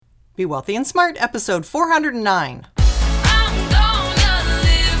Be Wealthy and Smart, episode 409.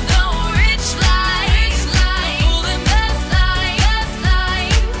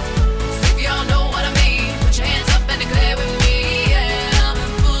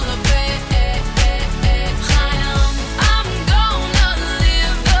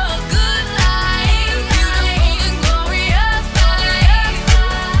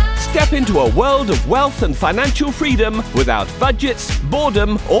 Step into a world of wealth and financial freedom without budgets,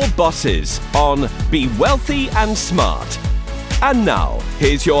 boredom, or bosses on Be Wealthy and Smart. And now,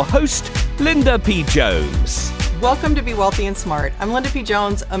 here's your host, Linda P. Jones. Welcome to Be Wealthy and Smart. I'm Linda P.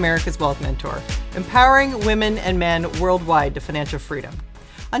 Jones, America's Wealth Mentor, empowering women and men worldwide to financial freedom.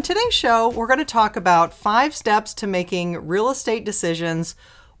 On today's show, we're going to talk about 5 steps to making real estate decisions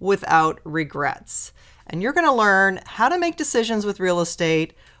without regrets. And you're going to learn how to make decisions with real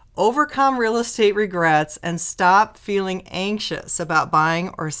estate, overcome real estate regrets, and stop feeling anxious about buying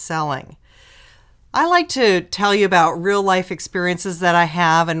or selling. I like to tell you about real life experiences that I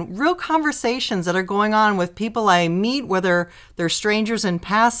have and real conversations that are going on with people I meet, whether they're strangers in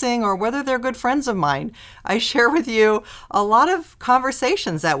passing or whether they're good friends of mine. I share with you a lot of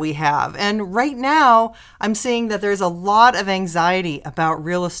conversations that we have. And right now, I'm seeing that there's a lot of anxiety about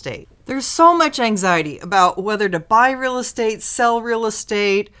real estate. There's so much anxiety about whether to buy real estate, sell real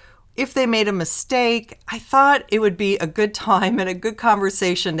estate, if they made a mistake. I thought it would be a good time and a good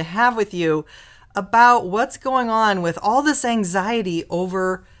conversation to have with you about what's going on with all this anxiety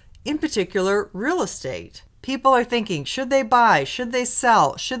over, in particular, real estate. People are thinking, should they buy? Should they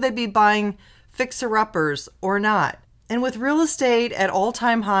sell? Should they be buying fixer-uppers or not? And with real estate at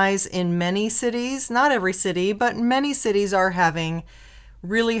all-time highs in many cities, not every city, but many cities are having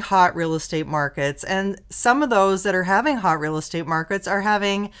really hot real estate markets. And some of those that are having hot real estate markets are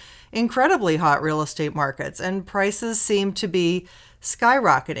having incredibly hot real estate markets, and prices seem to be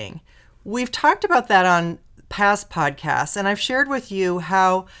skyrocketing. We've talked about that on past podcasts, and I've shared with you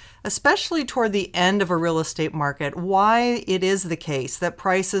how, especially toward the end of a real estate market, why it is the case that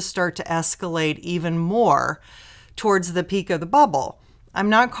prices start to escalate even more towards the peak of the bubble. I'm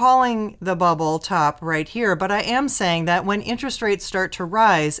not calling the bubble top right here, but I am saying that when interest rates start to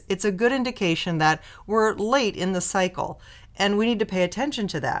rise, it's a good indication that we're late in the cycle, and we need to pay attention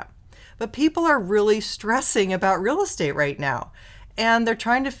to that. But people are really stressing about real estate right now, and they're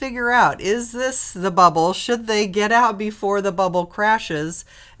trying to figure out, is this the bubble? Should they get out before the bubble crashes,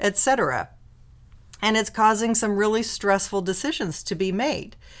 etc.? And it's causing some really stressful decisions to be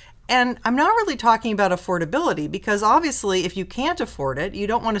made. And I'm not really talking about affordability, because obviously if you can't afford it, you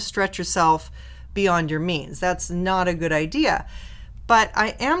don't want to stretch yourself beyond your means. That's not a good idea. But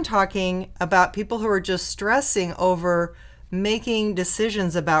I am talking about people who are just stressing over making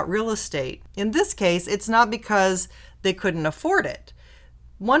decisions about real estate. In this case, it's not because they couldn't afford it.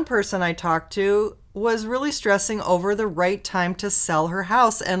 One person I talked to was really stressing over the right time to sell her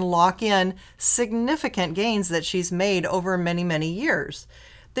house and lock in significant gains that she's made over many, many years.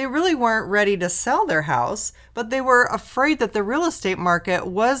 They really weren't ready to sell their house, but they were afraid that the real estate market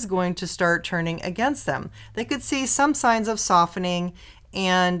was going to start turning against them. They could see some signs of softening,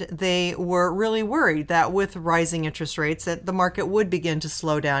 and they were really worried that with rising interest rates that the market would begin to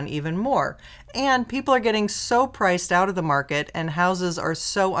slow down even more. And people are getting so priced out of the market, and houses are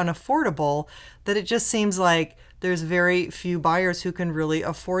so unaffordable that it just seems like there's very few buyers who can really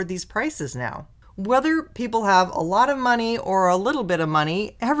afford these prices now. Whether people have a lot of money or a little bit of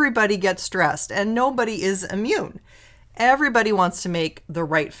money, everybody gets stressed, and nobody is immune. Everybody wants to make the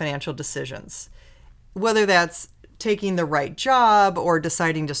right financial decisions, whether that's taking the right job or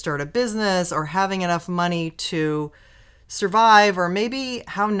deciding to start a business or having enough money to survive, or maybe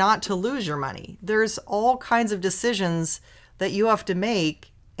how not to lose your money. There's all kinds of decisions that you have to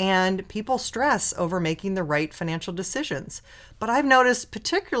make, and people stress over making the right financial decisions. But I've noticed,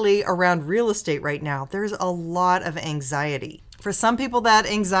 particularly around real estate right now, there's a lot of anxiety. For some people, that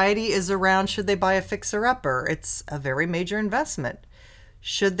anxiety is around, should they buy a fixer-upper? It's a very major investment.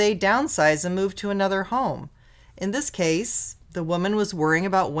 Should they downsize and move to another home? In this case, the woman was worrying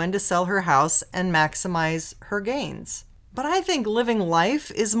about when to sell her house and maximize her gains. But I think living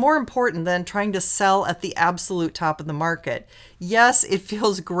life is more important than trying to sell at the absolute top of the market. Yes, it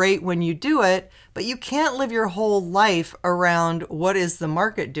feels great when you do it, but you can't live your whole life around what is the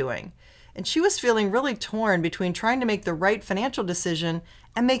market doing. And she was feeling really torn between trying to make the right financial decision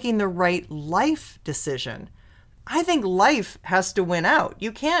and making the right life decision. I think life has to win out.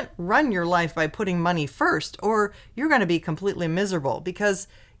 You can't run your life by putting money first, or you're going to be completely miserable, because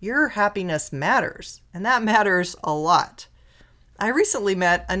your happiness matters, and that matters a lot. I recently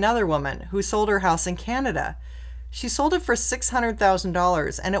met another woman who sold her house in Canada. She sold it for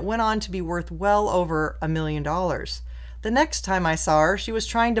 $600,000 and it went on to be worth well over $1 million. The next time I saw her, she was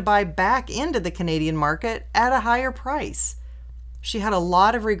trying to buy back into the Canadian market at a higher price. She had a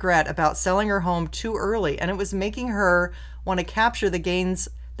lot of regret about selling her home too early, and it was making her want to capture the gains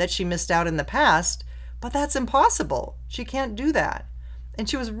that she missed out in the past, but that's impossible. She can't do that. And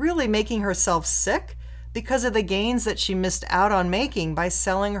she was really making herself sick because of the gains that she missed out on making by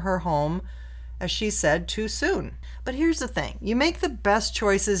selling her home, as she said, too soon. But here's the thing. You make the best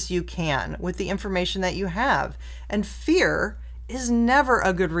choices you can with the information that you have, and fear is never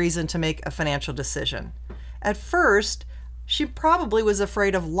a good reason to make a financial decision. At first, she probably was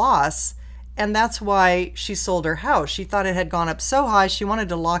afraid of loss, and that's why she sold her house. She thought it had gone up so high, she wanted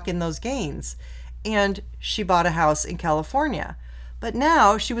to lock in those gains. And she bought a house in California. But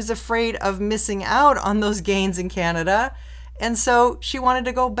now she was afraid of missing out on those gains in Canada, and so she wanted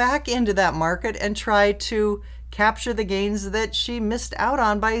to go back into that market and try to capture the gains that she missed out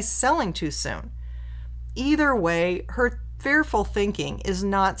on by selling too soon. Either way, her fearful thinking is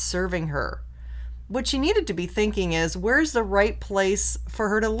not serving her. What she needed to be thinking is, where's the right place for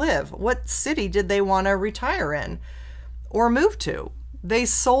her to live? What city did they want to retire in or move to? They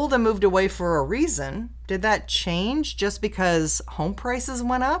sold and moved away for a reason. Did that change just because home prices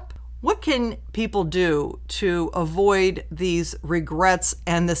went up? What can people do to avoid these regrets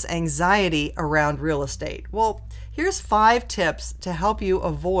and this anxiety around real estate? Well, here's 5 tips to help you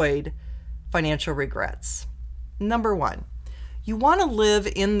avoid financial regrets. Number 1. You want to live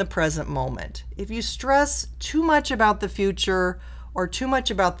in the present moment. If you stress too much about the future or too much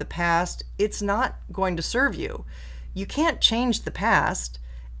about the past, it's not going to serve you. You can't change the past,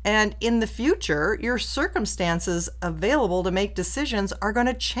 and in the future, your circumstances available to make decisions are going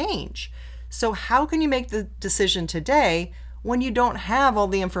to change. So how can you make the decision today when you don't have all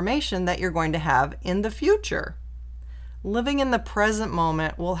the information that you're going to have in the future? Living in the present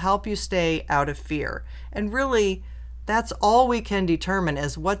moment will help you stay out of fear. And really, that's all we can determine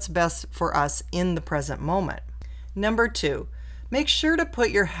is what's best for us in the present moment. Number 2, make sure to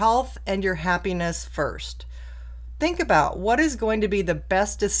put your health and your happiness first. Think about what is going to be the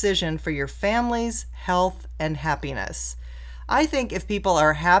best decision for your family's health and happiness. I think if people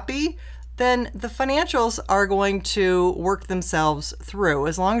are happy, then the financials are going to work themselves through,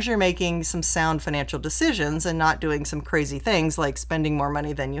 as long as you're making some sound financial decisions and not doing some crazy things like spending more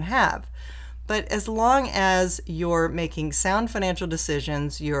money than you have. But as long as you're making sound financial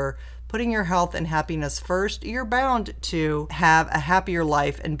decisions, you're putting your health and happiness first, you're bound to have a happier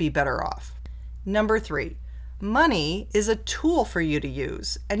life and be better off. Number 3, money is a tool for you to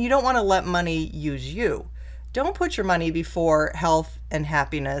use, and you don't want to let money use you. Don't put your money before health and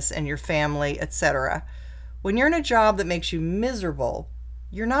happiness and your family, etc. When you're in a job that makes you miserable,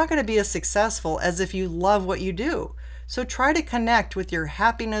 you're not going to be as successful as if you love what you do. So try to connect with your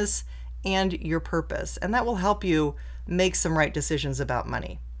happiness and your purpose, and that will help you make some right decisions about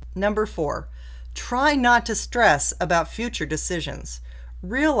money. Number 4, try not to stress about future decisions.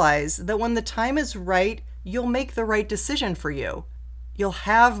 Realize that when the time is right, you'll make the right decision for you. You'll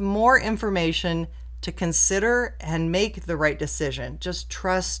have more information to consider and make the right decision. Just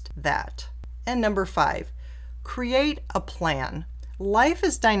trust that. And number 5, create a plan. Life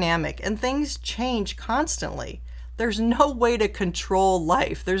is dynamic and things change constantly. There's no way to control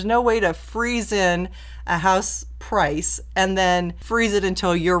life. There's no way to freeze in a house price and then freeze it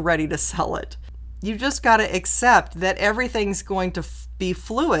until you're ready to sell it. You just got to accept that everything's going to be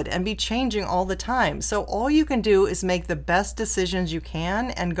fluid and be changing all the time. So all you can do is make the best decisions you can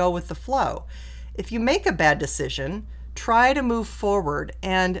and go with the flow. If you make a bad decision, try to move forward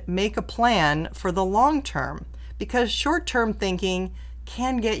and make a plan for the long term, because short-term thinking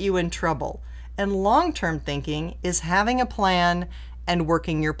can get you in trouble. And long-term thinking is having a plan and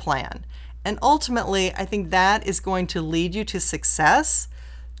working your plan. And ultimately, I think that is going to lead you to success,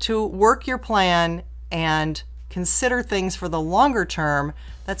 to work your plan and consider things for the longer term.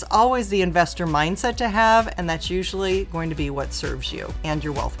 That's always the investor mindset to have, and that's usually going to be what serves you and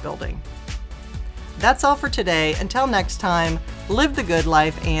your wealth building. That's all for today. Until next time, live the good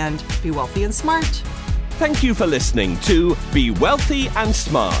life and be wealthy and smart. Thank you for listening to Be Wealthy and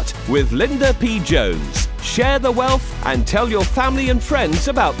Smart with Linda P. Jones. Share the wealth and tell your family and friends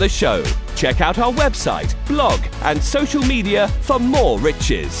about the show. Check out our website, blog, and social media for more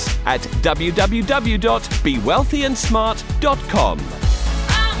riches at www.bewealthyandsmart.com.